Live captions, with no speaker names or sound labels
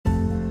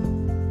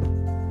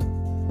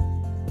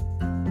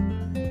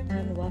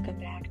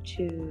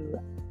to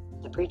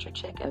The Preacher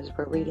Chick as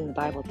we're reading the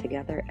Bible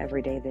together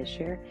every day this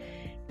year.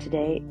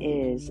 Today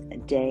is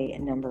day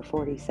number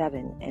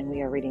 47, and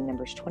we are reading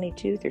Numbers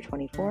 22 through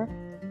 24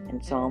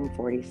 and Psalm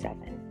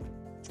 47.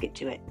 Let's get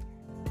to it.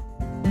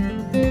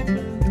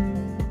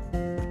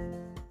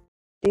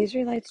 The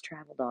Israelites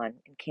traveled on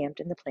and camped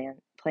in the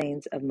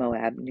plains of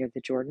Moab near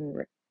the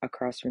Jordan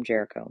across from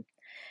Jericho.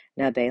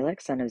 Now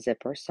Balak, son of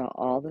Zippor, saw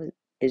all that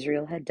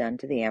Israel had done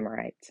to the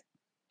Amorites.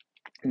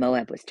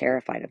 Moab was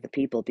terrified of the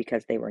people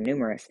because they were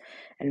numerous,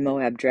 and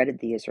Moab dreaded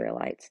the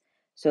Israelites.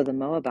 So the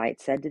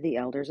Moabites said to the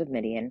elders of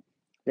Midian,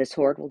 "This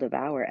horde will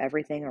devour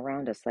everything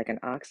around us like an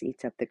ox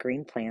eats up the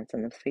green plants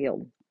in the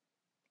field."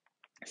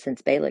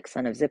 Since Balak,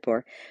 son of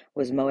Zippor,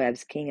 was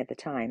Moab's king at the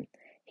time,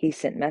 he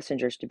sent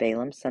messengers to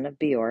Balaam, son of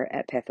Beor,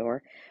 at Pethor,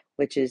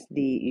 which is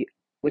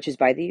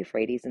by the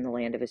Euphrates, in the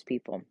land of his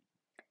people.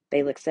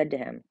 Balak said to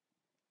him,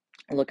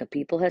 "Look, a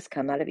people has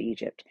come out of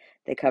Egypt.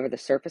 They cover the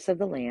surface of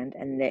the land,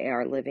 and they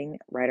are living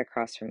right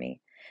across from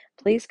me.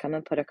 Please come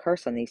and put a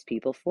curse on these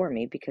people for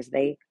me, because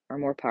they are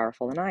more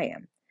powerful than I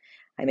am.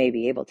 I may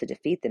be able to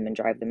defeat them and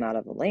drive them out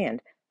of the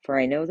land, for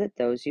I know that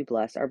those you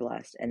bless are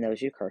blessed, and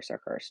those you curse are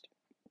cursed."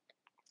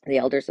 The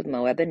elders of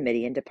Moab and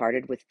Midian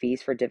departed with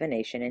fees for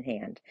divination in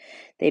hand.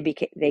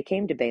 They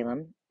came to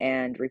Balaam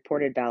and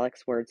reported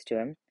Balak's words to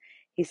him.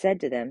 He said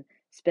to them,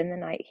 "Spend the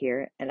night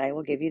here, and I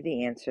will give you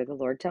the answer the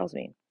Lord tells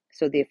me."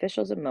 So the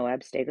officials of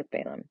Moab stayed with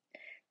Balaam.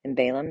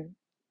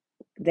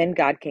 Then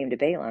God came to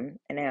Balaam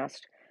and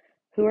asked,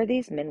 "Who are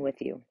these men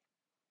with you?"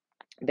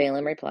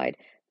 Balaam replied,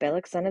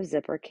 "Balak, son of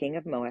Zippor, king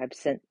of Moab,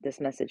 sent this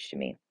message to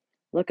me.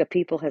 Look, a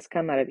people has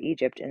come out of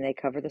Egypt, and they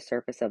cover the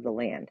surface of the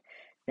land.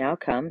 Now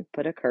come,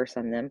 put a curse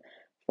on them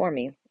for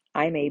me.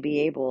 I may be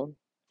able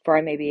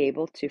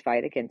to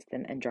fight against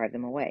them and drive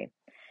them away."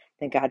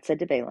 Then God said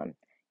to Balaam,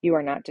 "You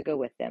are not to go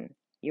with them.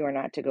 You are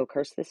not to go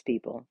curse this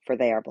people, for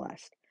they are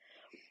blessed."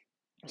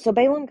 So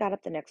Balaam got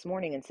up the next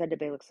morning and said to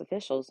Balak's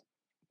officials,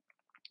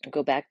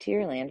 "Go back to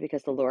your land,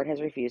 because the Lord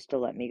has refused to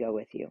let me go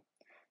with you."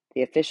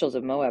 The officials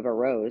of Moab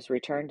arose,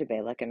 returned to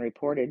Balak, and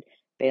reported,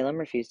 "Balaam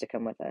refused to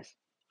come with us."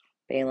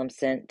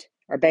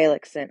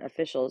 Balak sent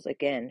officials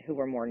again, who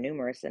were more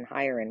numerous and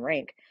higher in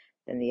rank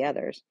than the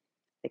others.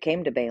 They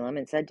came to Balaam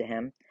and said to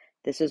him,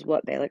 "This is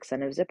what Balak,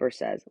 son of Zippor,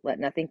 says. Let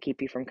nothing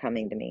keep you from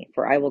coming to me,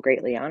 for I will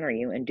greatly honor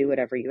you and do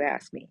whatever you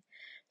ask me.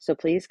 So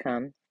please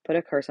come, put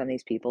a curse on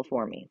these people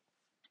for me."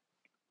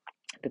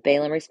 But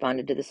Balaam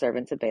responded to the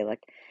servants of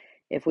Balak,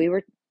 If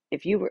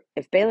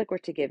Balak were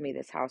to give me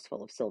this house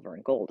full of silver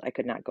and gold, I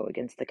could not go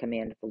against the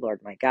command of the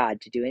Lord my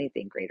God to do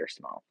anything great or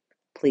small.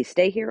 Please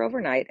stay here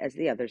overnight, as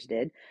the others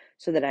did,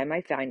 so that I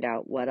might find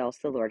out what else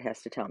the Lord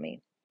has to tell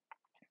me."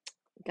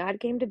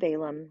 God came to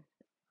Balaam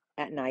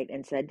at night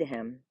and said to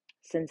him,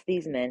 "Since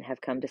these men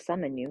have come to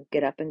summon you,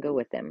 get up and go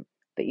with them,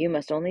 but you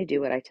must only do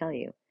what I tell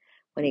you."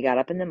 When he got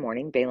up in the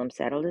morning, Balaam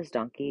saddled his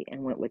donkey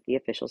and went with the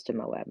officials to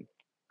Moab.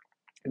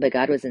 But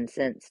God was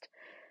incensed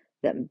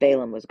that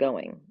Balaam was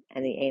going,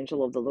 and the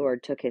angel of the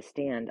Lord took his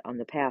stand on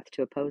the path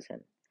to oppose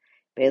him.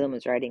 Balaam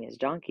was riding his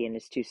donkey, and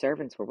his two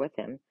servants were with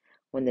him.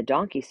 When the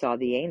donkey saw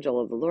the angel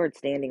of the Lord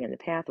standing in the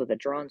path with a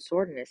drawn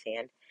sword in his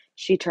hand,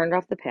 she turned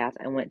off the path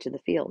and went to the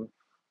field.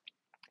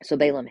 So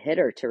Balaam hit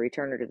her to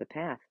return her to the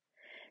path.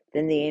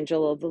 Then the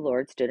angel of the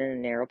Lord stood in a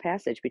narrow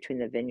passage between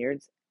the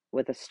vineyards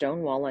with a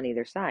stone wall on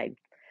either side.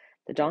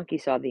 The donkey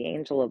saw the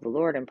angel of the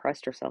Lord and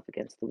pressed herself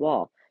against the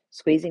wall,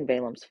 squeezing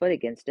Balaam's foot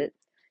against it,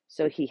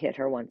 so he hit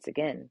her once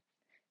again.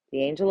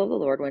 The angel of the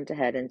Lord went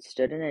ahead and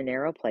stood in a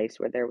narrow place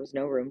where there was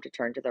no room to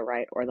turn to the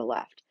right or the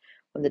left.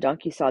 When the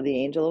donkey saw the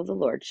angel of the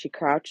Lord, she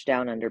crouched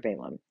down under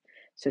Balaam.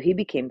 So he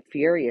became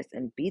furious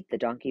and beat the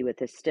donkey with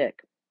his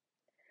stick.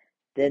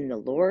 Then the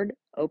Lord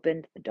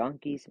opened the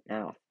donkey's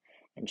mouth,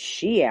 and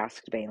she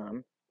asked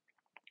Balaam,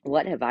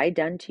 "What have I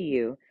done to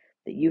you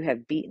that you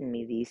have beaten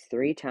me these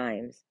 3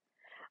 times?"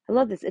 I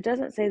love this. It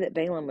doesn't say that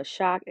Balaam was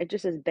shocked. It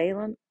just says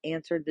Balaam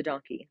answered the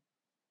donkey.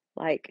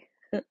 Like,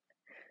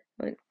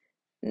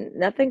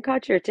 nothing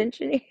caught your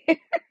attention here?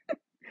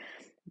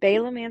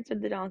 Balaam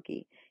answered the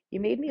donkey, "You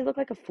made me look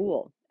like a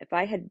fool. If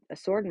I had a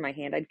sword in my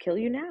hand, I'd kill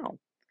you now."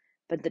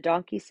 But the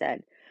donkey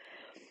said,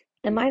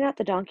 "Am I not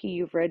the donkey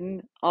you've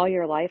ridden all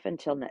your life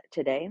until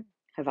today?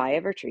 Have I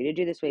ever treated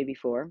you this way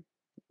before?"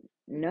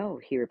 "No,"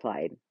 he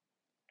replied.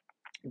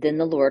 Then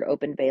the Lord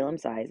opened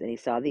Balaam's eyes, and he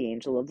saw the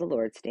angel of the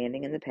Lord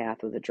standing in the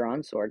path with a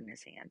drawn sword in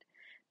his hand.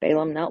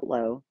 Balaam knelt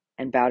low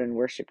and bowed and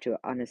worshipped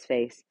on his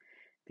face.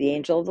 The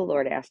angel of the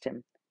Lord asked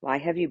him, "Why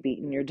have you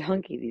beaten your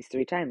donkey these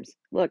 3 times?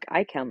 Look,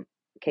 I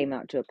came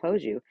out to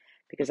oppose you,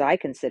 because I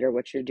consider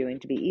what you're doing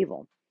to be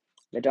evil.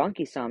 The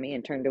donkey saw me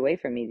and turned away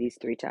from me these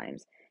 3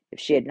 times. If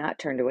she had not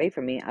turned away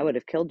from me, I would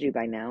have killed you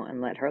by now and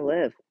let her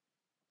live."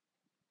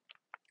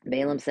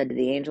 Balaam said to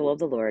the angel of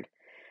the Lord,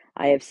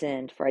 "I have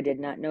sinned, for I did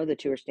not know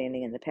that you were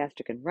standing in the path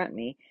to confront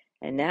me,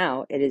 and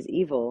now it is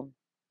evil.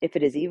 If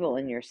it is evil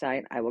in your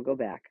sight, I will go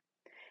back."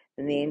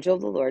 Then the angel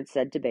of the Lord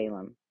said to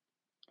Balaam,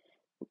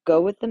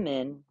 "Go with the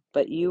men,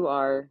 but you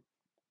are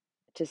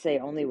to say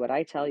only what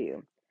I tell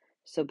you."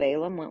 So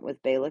Balaam went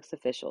with Balak's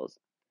officials.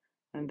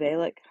 When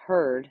Balak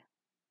heard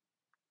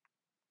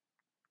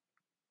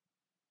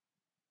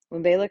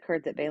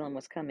that Balaam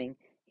was coming,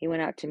 he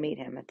went out to meet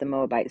him at the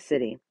Moabite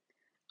city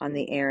on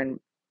the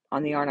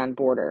Arnon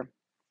border,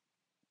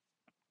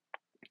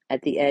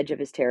 at the edge of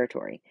his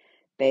territory.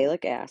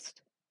 Balak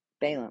asked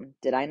Balaam,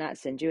 "Did I not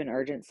send you an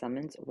urgent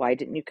summons? Why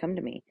didn't you come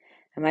to me?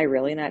 Am I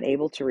really not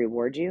able to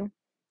reward you?"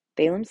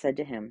 Balaam said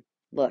to him,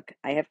 "Look,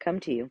 I have come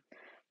to you,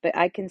 but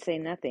I can say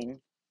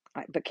nothing.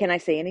 But can I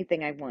say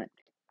anything I want?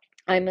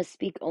 I must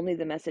speak only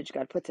the message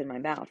God puts in my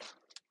mouth."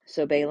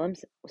 So Balaam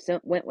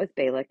went with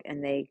Balak,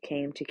 and they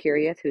came to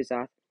Kiriath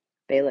Huzoth.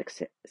 Balak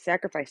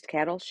sacrificed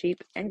cattle,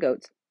 sheep, and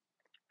goats,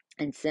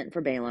 and sent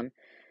for Balaam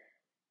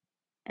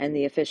and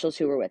the officials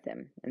who were with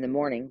him. In the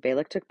morning,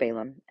 Balak took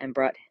Balaam and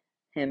brought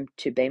him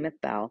to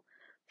Bamoth Baal.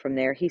 From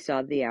there he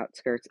saw the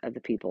outskirts of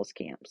the people's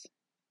camps.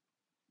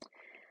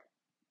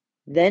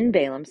 Then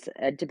Balaam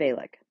said to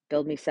Balak,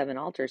 "Build me 7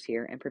 altars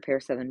here, and prepare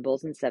 7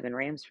 bulls and 7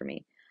 rams for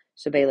me."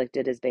 So Balak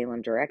did as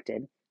Balaam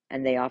directed,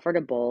 and they offered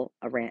a bull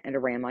and a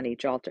ram on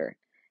each altar.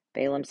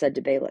 Balaam said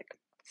to Balak,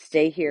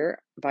 "Stay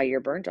here by your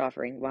burnt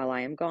offering while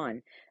I am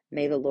gone.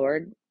 Maybe the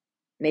Lord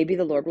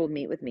will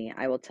meet with me.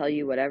 I will tell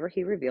you whatever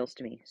he reveals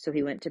to me." So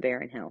he went to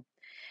Barren Hill.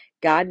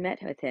 God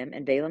met with him,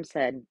 and Balaam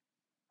said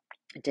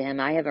to him,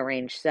 "I have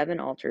arranged 7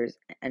 altars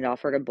and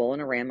offered a bull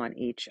and a ram on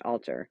each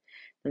altar."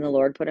 Then the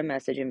Lord put a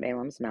message in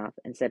Balaam's mouth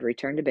and said,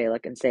 "Return to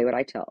Balak and say what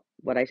I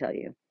tell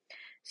you."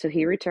 So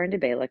he returned to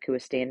Balak, who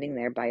was standing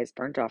there by his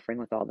burnt offering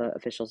with all the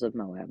officials of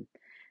Moab.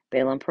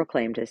 Balaam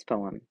proclaimed his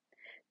poem.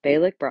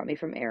 "Balak brought me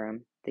from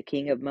Aram, the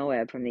king of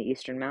Moab from the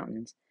eastern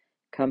mountains.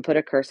 Come put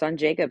a curse on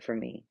Jacob for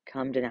me.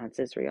 Come denounce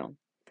Israel."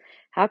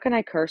 How can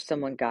I curse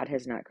someone God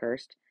has not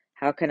cursed?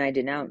 How can I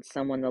denounce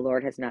someone the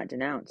Lord has not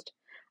denounced?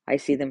 I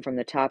see them from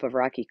the top of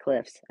rocky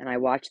cliffs, and I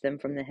watch them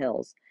from the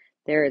hills.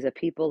 There is a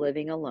people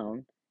living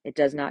alone. It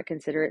does not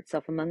consider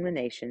itself among the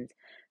nations.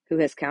 Who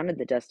has counted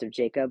the dust of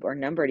Jacob, or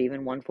numbered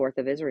even 1/4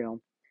 of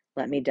Israel?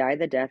 Let me die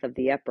the death of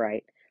the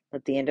upright.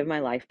 Let the end of my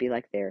life be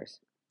like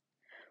theirs.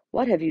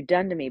 "What have you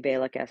done to me?"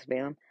 Balak asked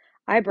Balaam.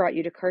 "I brought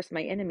you to curse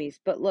my enemies,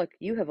 but look,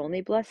 you have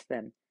only blessed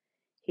them."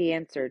 He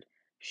answered,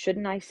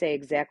 "Shouldn't I say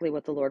exactly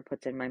what the Lord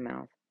puts in my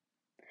mouth?"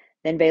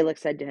 Then Balak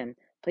said to him,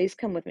 "Please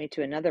come with me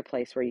to another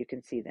place where you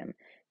can see them.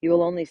 You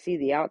will only see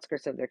the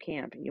outskirts of their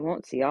camp. You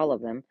won't see all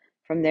of them.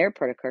 From there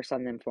put a curse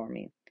on them for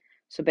me."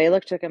 So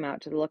Balak took him out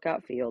to the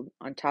lookout field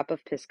on top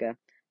of Pisgah,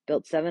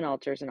 built 7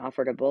 altars, and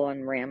offered a bull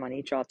and ram on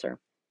each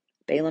altar.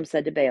 Balaam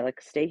said to Balak,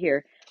 "Stay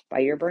here by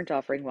your burnt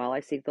offering while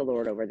I seek the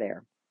Lord over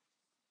there."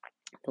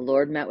 The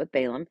Lord met with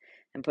Balaam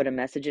and put a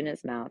message in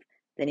his mouth.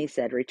 Then he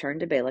said, "Return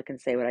to Balak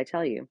and say what I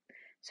tell you."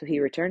 So he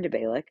returned to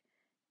Balak,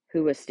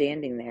 who was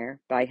standing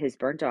there by his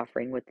burnt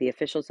offering with the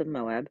officials of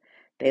Moab.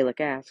 Balak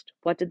asked,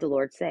 "What did the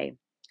Lord say?"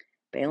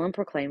 Balaam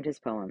proclaimed his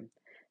poem.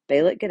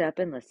 "Balak, get up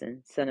and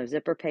listen. Son of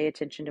Zippor, pay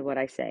attention to what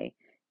I say.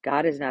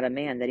 God is not a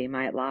man that he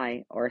might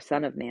lie, or a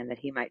son of man that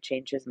he might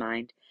change his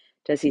mind.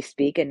 Does he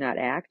speak and not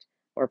act,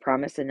 or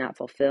promise and not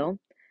fulfill?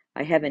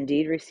 I have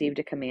indeed received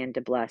a command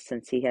to bless,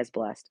 since he has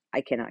blessed.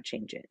 I cannot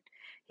change it.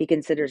 He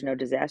considers no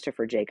disaster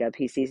for Jacob.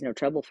 He sees no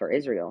trouble for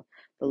Israel.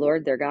 The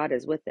Lord their God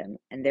is with them,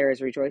 and there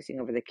is rejoicing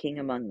over the king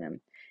among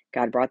them.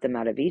 God brought them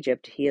out of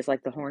Egypt. He is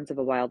like the horns of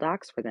a wild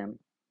ox for them.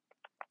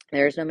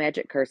 There is no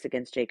magic curse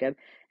against Jacob,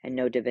 and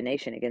no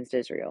divination against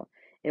Israel.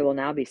 It will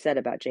now be said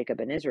about Jacob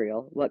and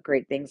Israel, what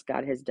great things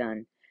God has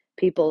done.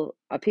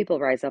 A people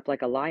rise up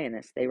like a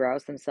lioness. They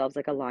rouse themselves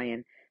like a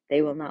lion.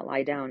 They will not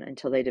lie down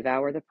until they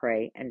devour the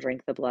prey and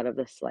drink the blood of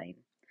the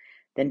slain.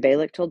 Then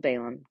Balak told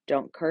Balaam,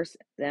 "Don't curse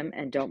them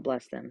and don't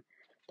bless them."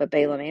 But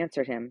Balaam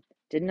answered him,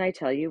 "Didn't I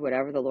tell you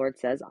whatever the Lord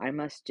says I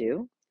must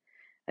do?"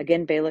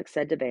 Again Balak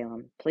said to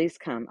Balaam, "Please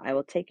come, I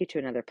will take you to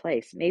another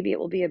place. Maybe it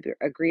will be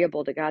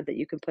agreeable to God that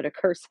you can put a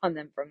curse on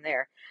them from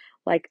there.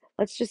 Like,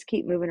 let's just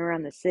keep moving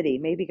around the city.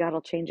 Maybe God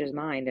will change his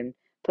mind and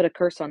put a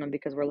curse on them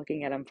because we're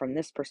looking at them from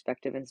this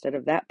perspective instead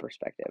of that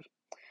perspective."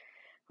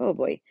 Oh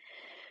boy.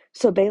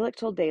 So Balak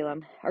took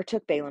Balaam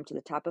to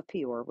the top of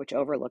Peor, which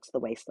overlooks the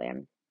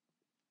wasteland.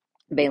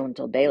 Balaam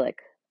told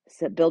Balak,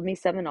 "Build me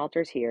 7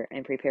 altars here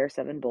and prepare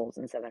 7 bulls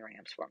and 7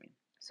 rams for me."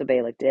 So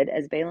Balak did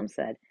as Balaam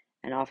said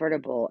and offered a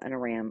bull and a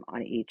ram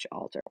on each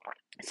altar.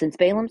 Since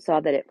Balaam saw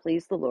that it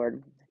pleased the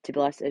Lord to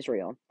bless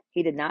Israel,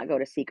 he did not go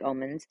to seek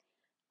omens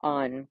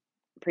on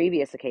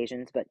previous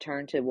occasions, but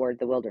turned toward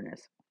the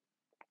wilderness.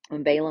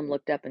 When Balaam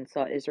looked up and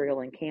saw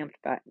Israel encamped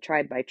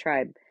tribe by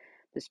tribe,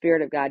 the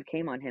Spirit of God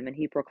came on him, and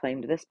he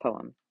proclaimed this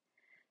poem: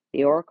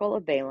 "The oracle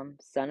of Balaam,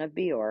 son of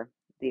Beor,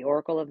 the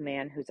oracle of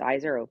man whose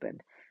eyes are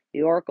opened,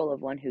 the oracle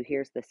of one who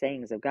hears the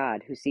sayings of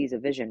God, who sees a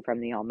vision from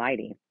the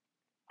Almighty,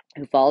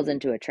 who falls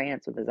into a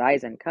trance with his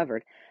eyes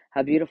uncovered.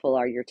 How beautiful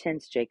are your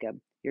tents, Jacob,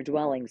 your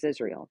dwellings,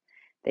 Israel.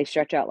 They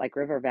stretch out like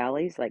river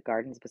valleys, like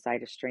gardens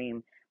beside a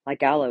stream,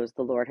 like aloes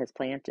the Lord has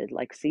planted,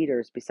 like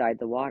cedars beside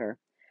the water.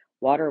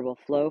 Water will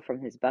flow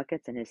from his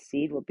buckets, and his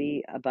seed will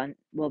be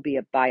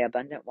by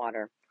abundant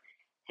water.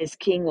 His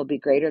king will be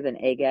greater than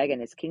Agag,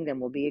 and his kingdom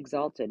will be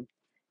exalted.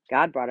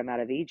 God brought him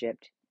out of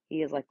Egypt.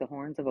 He is like the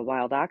horns of a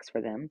wild ox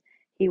for them.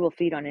 He will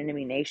feed on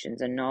enemy nations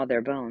and gnaw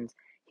their bones.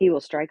 He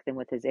will strike them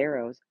with his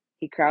arrows.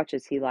 He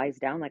crouches, he lies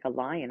down like a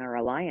lion or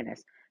a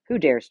lioness. Who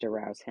dares to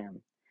rouse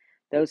him?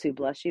 Those who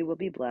bless you will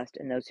be blessed,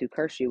 and those who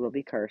curse you will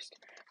be cursed.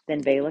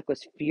 Then Balak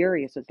was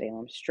furious with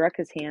Balaam, struck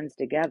his hands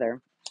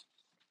together,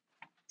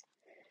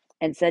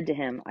 and said to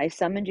him, I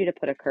summoned you to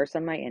put a curse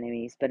on my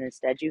enemies, but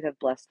instead you have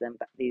blessed them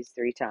these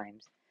 3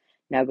 times.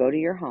 Now go to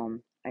your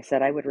home. I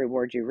said I would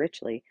reward you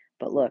richly,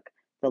 but look,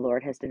 the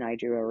Lord has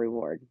denied you a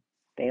reward.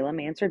 Balaam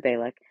answered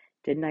Balak,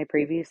 Didn't I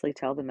previously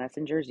tell the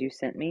messengers you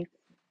sent me?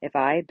 If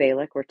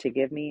Balak were to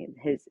give me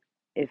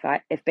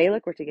if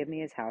Balak were to give me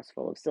his house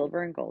full of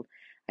silver and gold,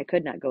 I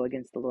could not go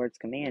against the Lord's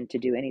command to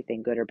do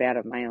anything good or bad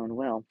of my own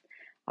will.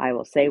 I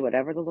will say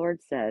whatever the Lord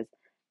says.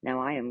 Now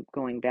I am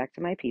going back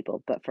to my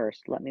people, but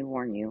first let me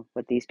warn you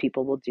what these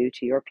people will do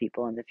to your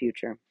people in the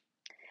future.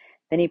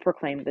 Then he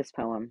proclaimed this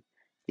poem: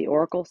 the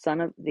oracle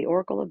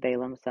of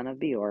Balaam, son of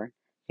Beor,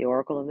 the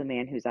oracle of the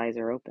man whose eyes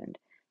are opened,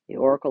 the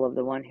oracle of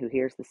the one who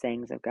hears the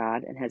sayings of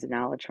God and has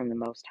knowledge from the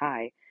Most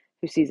High,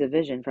 who sees a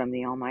vision from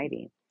the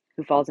Almighty,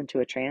 who falls into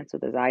a trance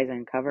with his eyes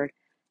uncovered.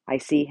 I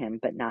see him,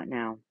 but not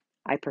now.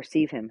 I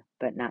perceive him,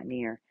 but not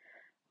near.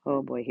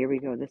 Oh boy, here we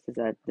go. This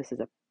is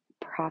a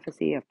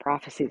prophecy of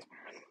prophecies.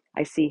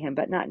 I see him,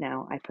 but not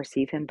now. I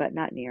perceive him, but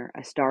not near.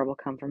 A star will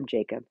come from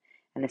Jacob,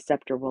 and a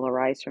scepter will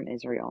arise from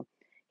Israel.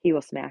 He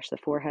will smash the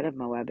forehead of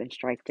Moab and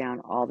strike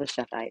down all the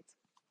Shephites.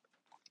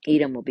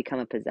 Edom will become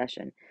a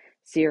possession.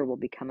 Seir will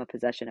become a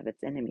possession of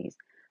its enemies,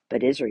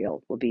 but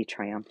Israel will be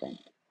triumphant.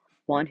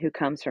 One who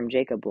comes from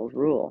Jacob will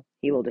rule.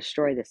 He will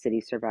destroy the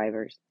city's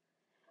survivors.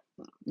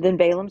 Then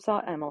Balaam saw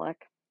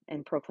Amalek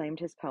and proclaimed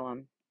his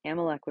poem.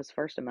 Amalek was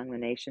first among the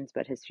nations,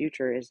 but his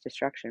future is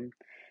destruction.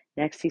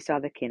 Next he saw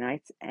the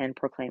Kenites and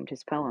proclaimed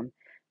his poem.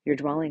 Your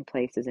dwelling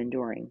place is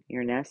enduring.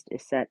 Your nest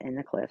is set in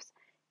the cliffs.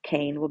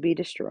 Cain will be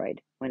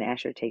destroyed when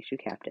Asher takes you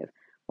captive.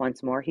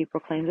 Once more he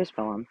proclaimed his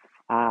poem.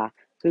 Ah,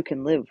 who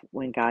can live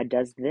when God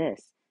does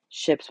this?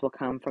 Ships will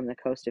come from the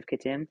coast of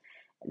Kittim.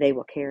 They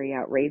will carry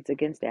out raids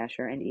against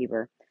Asher and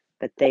Eber,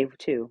 but they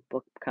too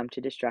will come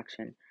to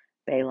destruction.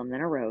 Balaam then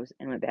arose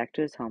and went back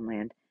to his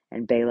homeland,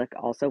 and Balak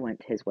also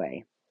went his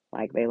way.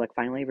 Like Balak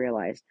finally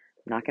realized,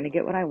 I'm not going to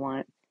get what I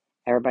want.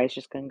 Everybody's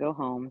just going to go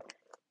home.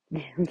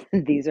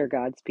 These are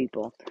God's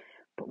people.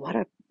 But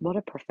what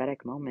a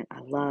prophetic moment. I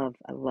love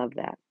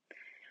that.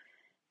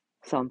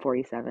 Psalm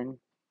 47.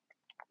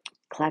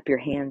 Clap your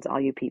hands, all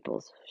you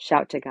peoples.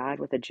 Shout to God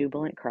with a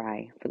jubilant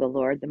cry, for the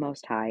Lord the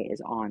Most High is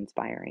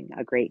awe-inspiring,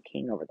 a great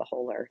king over the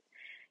whole earth.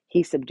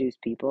 He subdues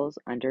peoples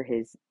under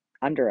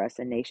us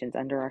and nations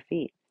under our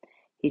feet.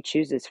 He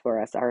chooses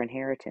for us our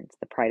inheritance,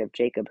 the pride of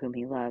Jacob whom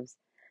he loves.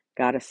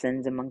 God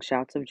ascends among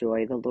shouts of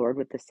joy, the Lord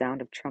with the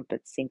sound of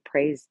trumpets. Sing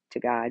praise to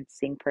God,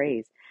 sing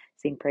praise.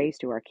 Sing praise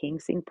to our King,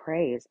 sing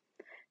praise.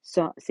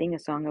 Sing a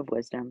song of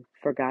wisdom,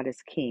 for God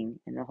is king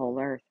in the whole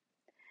earth.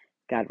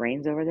 God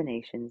reigns over the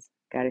nations.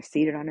 God is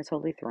seated on his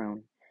holy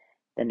throne.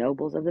 The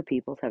nobles of the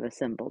peoples have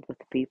assembled with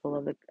the people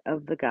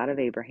of the God of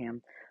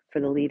Abraham, for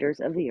the leaders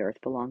of the earth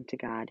belong to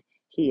God.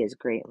 He is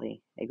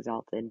greatly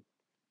exalted.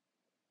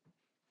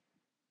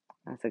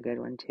 That's a good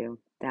one too.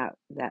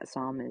 That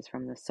psalm is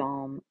from the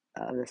Psalm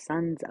of the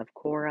sons of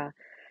Korah.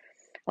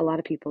 A lot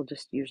of people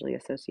just usually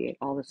associate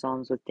all the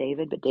psalms with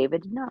David, but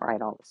David did not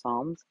write all the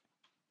psalms.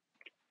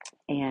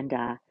 And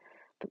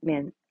but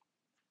man,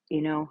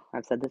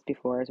 I've said this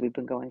before as we've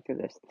been going through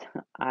this.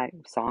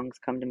 Songs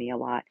come to me a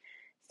lot.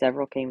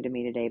 Several came to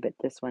me today, but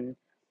this one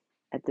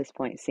at this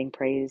point, sing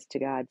praise to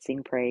God,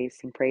 sing praise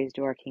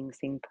to our King,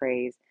 sing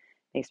praise.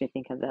 Makes me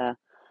think of the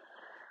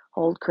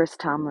old Chris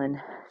Tomlin,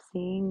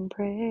 sing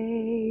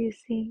praise,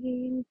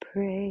 sing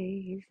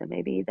praise. So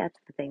maybe that's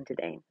the thing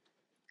today.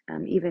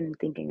 Even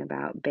thinking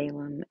about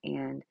Balaam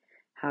and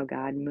how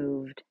God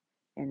moved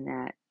and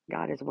that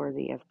God is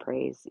worthy of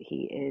praise.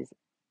 He is,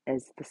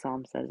 as the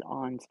psalm says,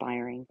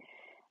 awe-inspiring.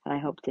 And I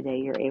hope today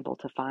you're able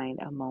to find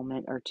a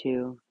moment or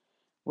two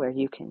where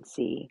you can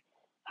see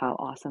how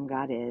awesome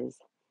God is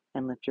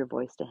and lift your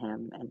voice to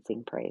him and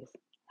sing praise.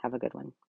 Have a good one.